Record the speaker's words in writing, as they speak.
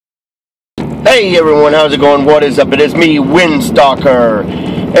Hey everyone, how's it going? What is up? It is me, Windstalker,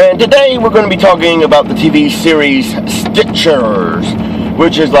 and today we're going to be talking about the TV series Stitchers,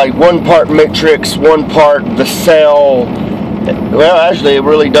 which is like one part Matrix, one part The Cell. Well, actually, it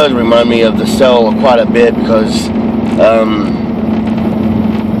really does remind me of The Cell quite a bit because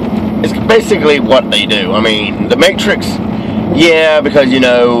it's basically what they do. I mean, The Matrix, yeah, because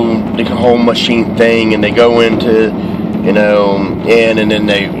the whole machine thing, and they go into and then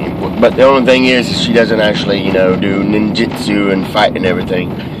they. But the only thing is she doesn't actually, do ninjutsu and fight and everything.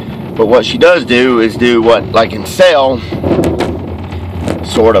 But what she does do is do what, like in Cell,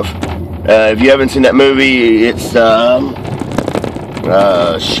 sort of. If you haven't seen that movie, it's,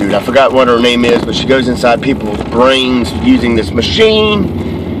 shoot, I forgot what her name is, but she goes inside people's brains using this machine,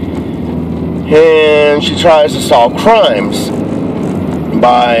 and she tries to solve crimes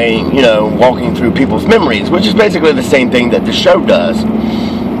by, walking through people's memories, which is basically the same thing that the show does.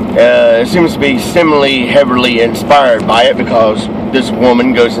 It seems to be similarly heavily inspired by it because this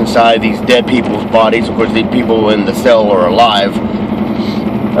woman goes inside these dead people's bodies. Of course, the people in the cell are alive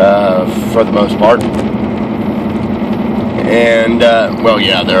for the most part. And, well,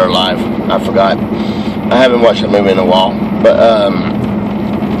 yeah, they're alive. I forgot. I haven't watched the movie in a while. But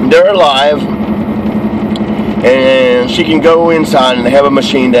they're alive. And she can go inside, and they have a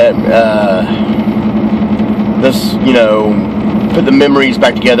machine that put the memories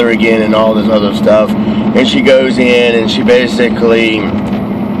back together again and all this other stuff. And she goes in and she basically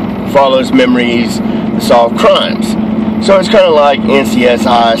follows memories to solve crimes. So it's kind of like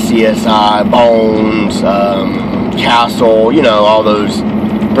NCSI, CSI, Bones, Castle, all those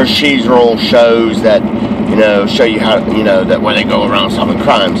procedural shows that, show you how, that way they go around solving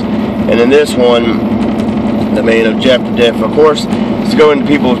crimes. And in this one, the main objective, of course, is to go into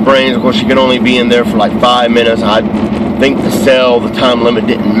people's brains. Of course, you can only be in there for like 5 minutes. I think The Cell, the time limit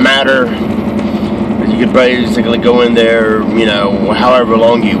didn't matter. You could basically go in there, however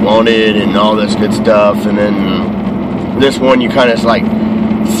long you wanted and all this good stuff. And then this one, you kind of like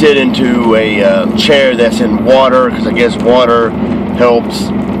sit into a chair that's in water, because I guess water helps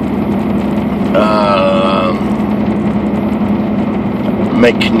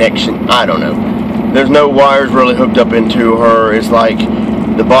make connection. I don't know. There's no wires really hooked up into her. It's like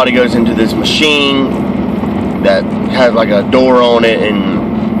the body goes into this machine that has like a door on it,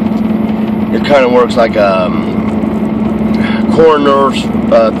 and it kind of works like a coroner's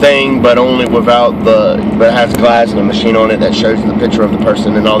thing, but only without but it has glass and a machine on it that shows the picture of the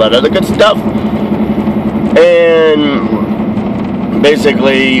person and all that other good stuff. And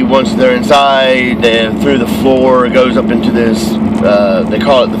basically, once they're inside, through the floor, it goes up into this, they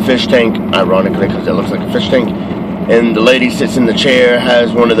call it the fish tank, ironically, because it looks like a fish tank. And the lady sits in the chair,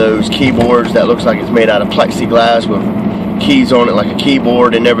 has one of those keyboards that looks like it's made out of plexiglass with keys on it like a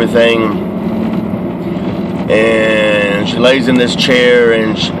keyboard and everything. And she lays in this chair,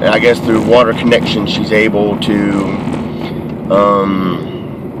 and I guess through water connection she's able to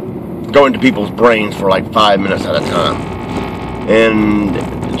go into people's brains for like 5 minutes at a time. And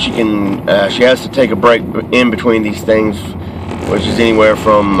she has to take a break in between these things, which is anywhere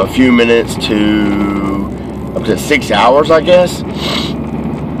from a few minutes to up to 6 hours, I guess.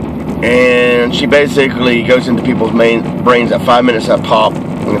 And she basically goes into people's brains at 5 minutes a pop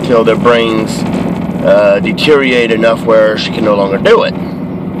until their brains deteriorate enough where she can no longer do it.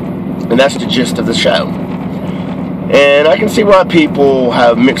 And that's the gist of the show. And I can see why people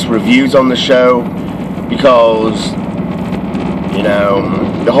have mixed reviews on the show, because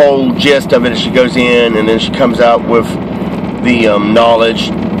the whole gist of it is she goes in and then she comes out with the knowledge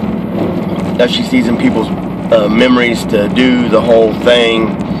that she sees in people's memories to do the whole thing.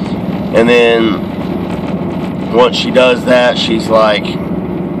 And then once she does that, she's like,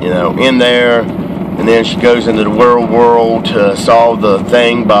 in there, and then she goes into the real world to solve the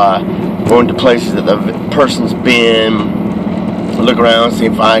thing by going to places that the person's been, look around, see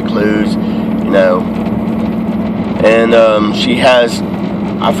if find clues, and she has,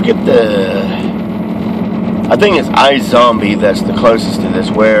 I forget I think it's iZombie that's the closest to this,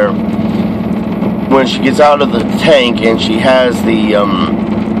 where when she gets out of the tank and she has the,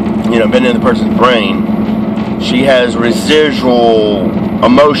 been in the person's brain, she has residual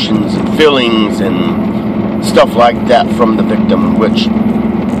emotions and feelings and stuff like that from the victim, which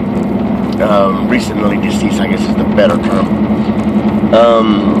recently deceased, I guess is the better term.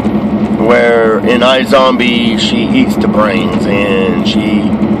 Where in iZombie, she eats the brains and she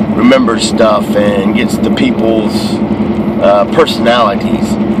remembers stuff and gets the people's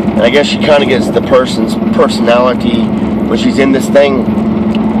personalities. And I guess she kind of gets the person's personality when she's in this thing.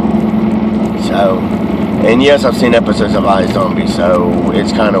 So, and yes, I've seen episodes of iZombie, so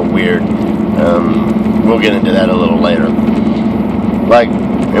it's kind of weird. We'll get into that a little later. Like,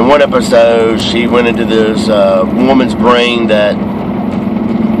 in one episode, she went into this woman's brain that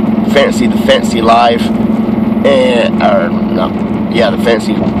the fancy life, the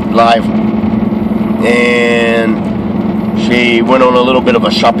fancy life, and she went on a little bit of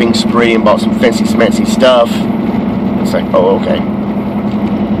a shopping spree and bought some fancy smancy stuff. It's like, oh, okay.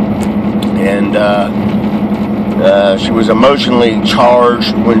 And she was emotionally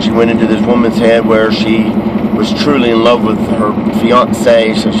charged when she went into this woman's head where she was truly in love with her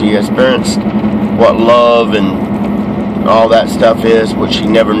fiance, so she experienced what love and all that stuff is, which she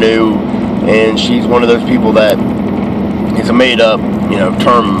never knew. And she's one of those people that is a made-up,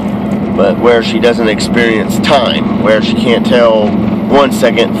 term, but where she doesn't experience time, where she can't tell 1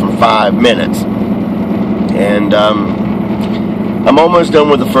 second from 5 minutes. And I'm almost done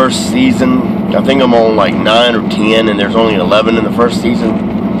with the first season. I think I'm on like 9 or 10, and there's only 11 in the first season.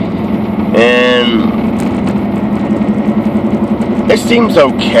 And it seems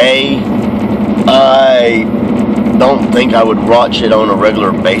okay. I don't think I would watch it on a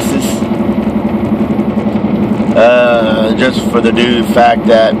regular basis. Just for the fact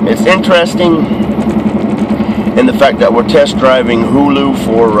that it's interesting, and the fact that we're test driving Hulu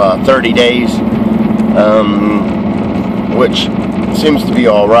for 30 days, which seems to be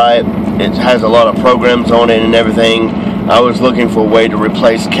alright. It has a lot of programs on it and everything. I was looking for a way to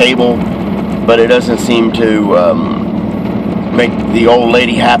replace cable, but it doesn't seem to make the old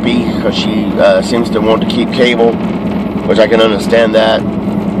lady happy, because she seems to want to keep cable, which I can understand that,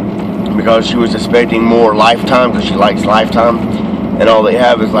 because she was expecting more Lifetime, because she likes Lifetime, and all they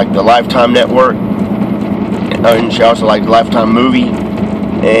have is like the Lifetime network, and she also likes Lifetime movie,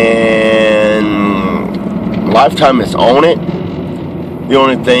 and Lifetime is on it. The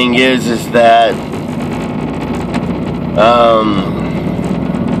only thing is that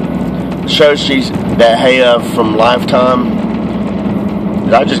shows that have from Lifetime.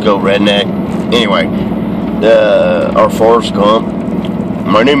 Did I just go redneck? Anyway, or Forrest Gump.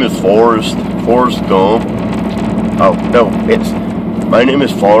 My name is Forrest Gump. Oh, no, it's my name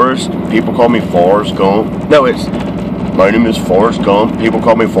is Forrest. People call me Forrest Gump. No, it's my name is Forrest Gump. People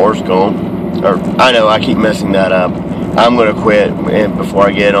call me Forrest Gump. Or, I know, I keep messing that up. I'm going to quit before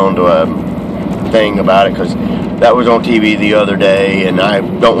I get onto a thing about it, because that was on TV the other day, and I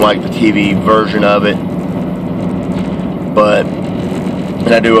don't like the TV version of it.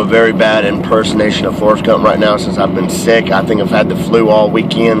 And I do a very bad impersonation of Forrest Gump right now since I've been sick. I think I've had the flu all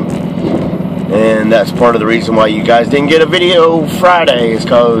weekend. And that's part of the reason why you guys didn't get a video Friday, is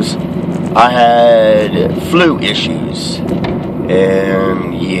because I had flu issues.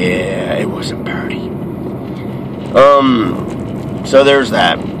 And yeah, it wasn't pretty. So there's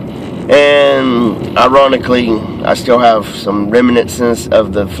that. And ironically, I still have some reminiscence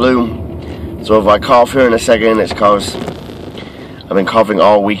of the flu. So if I cough here in a second, it's because I've been coughing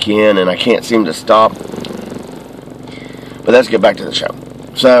all weekend and I can't seem to stop. But let's get back to the show.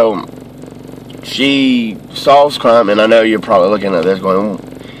 So, she solves crime, and I know you're probably looking at this going,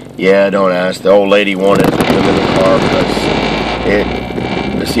 yeah, don't ask. The old lady wanted them in the car because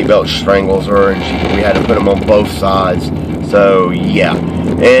the seatbelt strangles her, and we had to put them on both sides. So, yeah.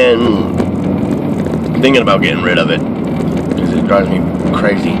 And I'm thinking about getting rid of it because it drives me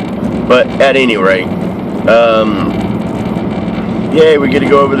crazy. But at any rate, yeah, we get to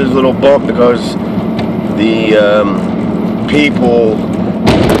go over this little bump because the people.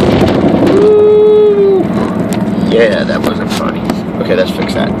 Yeah, that wasn't funny. Okay, let's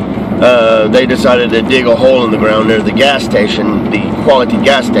fix that. They decided to dig a hole in the ground near the gas station, the Quality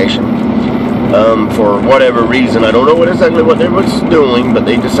gas station, for whatever reason. I don't know exactly what they was doing, but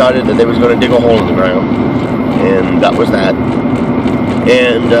they decided that they was going to dig a hole in the ground, and that was that.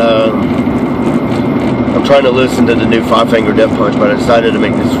 And I'm trying to listen to the new Five Finger Death Punch, but I decided to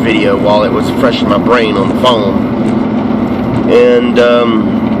make this video while it was fresh in my brain on the phone. And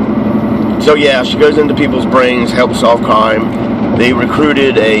so yeah, she goes into people's brains, helps solve crime. They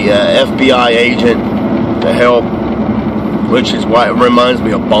recruited a FBI agent to help, which is why it reminds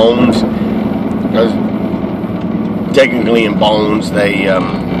me of Bones. Because technically in Bones, the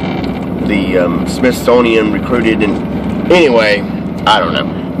Smithsonian recruited, and anyway, I don't know.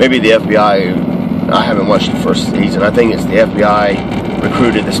 Maybe the FBI. I haven't watched the first season. I think it's the FBI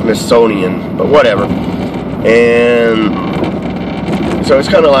recruited the Smithsonian, but whatever. And so it's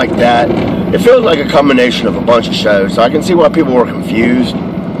kind of like that. It feels like a combination of a bunch of shows. So I can see why people were confused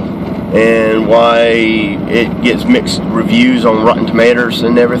and why it gets mixed reviews on Rotten Tomatoes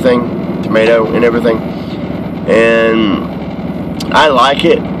and everything. And I like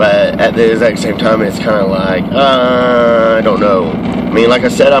it, but at the exact same time, it's kind of like, I don't know. I mean, like I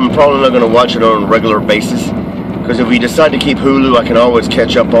said, I'm probably not going to watch it on a regular basis, because if we decide to keep Hulu, I can always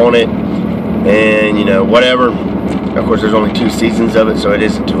catch up on it, and, you know, whatever. Of course, there's only 2 seasons of it, so it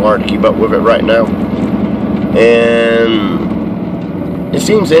isn't too hard to keep up with it right now. And it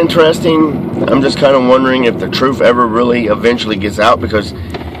seems interesting. I'm just kind of wondering if the truth ever really eventually gets out, because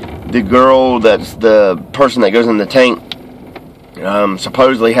the girl that's the person that goes in the tank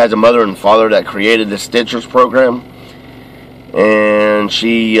supposedly has a mother and father that created the Stitchers program. And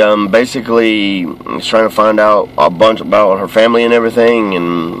she basically is trying to find out a bunch about her family and everything,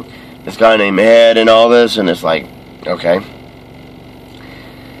 and this guy named Ed and all this, and it's like, okay.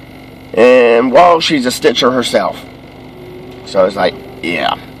 And well, she's a Stitcher herself, so it's like,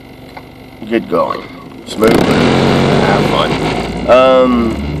 yeah, good going, smooth, have fun.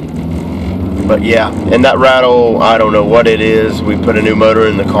 But yeah, and that rattle, I don't know what it is. We put a new motor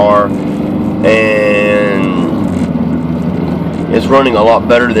in the car, and it's running a lot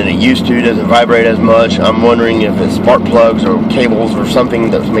better than it used to. It doesn't vibrate as much. I'm wondering if it's spark plugs or cables or something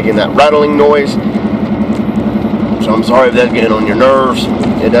that's making that rattling noise. So I'm sorry if that's getting on your nerves.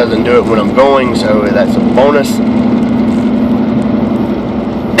 It doesn't do it when I'm going, so that's a bonus.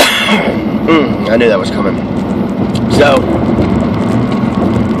 I knew that was coming. So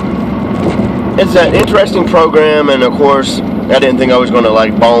it's an interesting program, and of course, I didn't think I was going to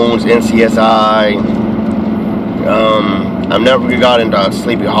like Bones, NCSI. I've never got into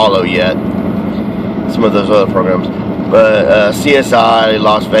Sleepy Hollow yet. Some of those other programs, but CSI,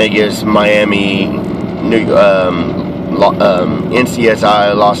 Las Vegas, Miami,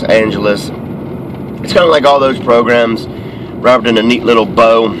 NCSI, Los Angeles. It's kind of like all those programs wrapped in a neat little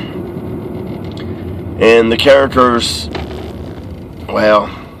bow. And the characters, well,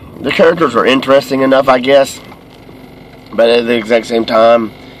 the characters are interesting enough, I guess. But at the exact same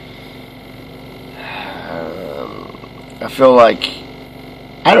time, I feel like,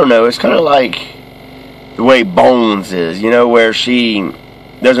 I don't know, it's kind of like the way Bones is, you know, where she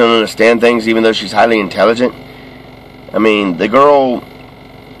doesn't understand things even though she's highly intelligent. I mean, the girl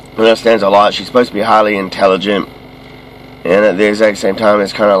understands a lot. She's supposed to be highly intelligent, and at the exact same time,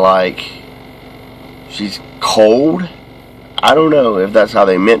 it's kind of like she's cold. I don't know if that's how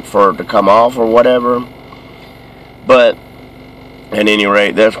they meant for her to come off or whatever, but at any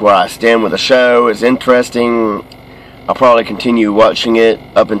rate, that's where I stand with the show. It's interesting. I'll probably continue watching it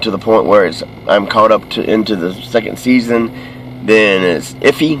up until the point where I'm caught up into the 2nd season. Then it's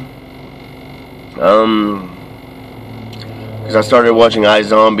iffy. Because I started watching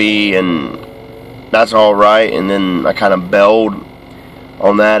iZombie, and that's alright, and then I kind of bailed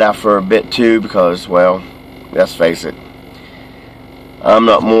on that after a bit too, because, well, let's face it, I'm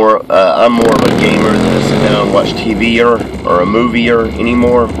more of a gamer than to sit down and watch TV or a movie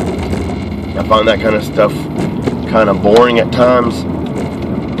anymore. I find that kind of stuff kind of boring at times.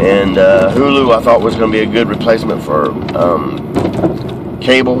 And Hulu, I thought, was going to be a good replacement for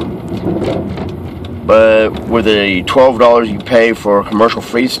cable, but with the $12 you pay for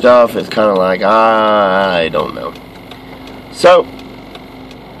commercial-free stuff, it's kind of like, I don't know. So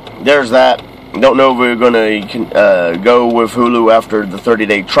there's that. Don't know if we're going to go with Hulu after the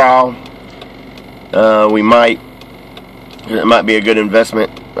 30-day trial. We might. It might be a good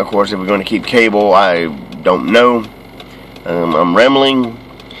investment. Of course, if we're going to keep cable, I don't know. I'm rambling.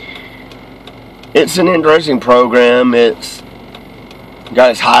 It's an interesting program. It's got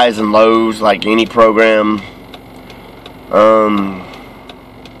its highs and lows like any program.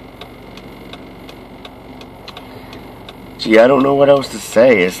 Gee, I don't know what else to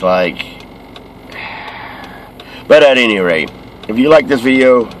say. It's like... But at any rate, if you like this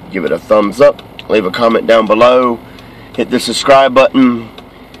video, give it a thumbs up. Leave a comment down below. Hit the subscribe button.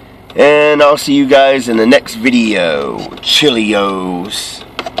 And I'll see you guys in the next video. Chilios.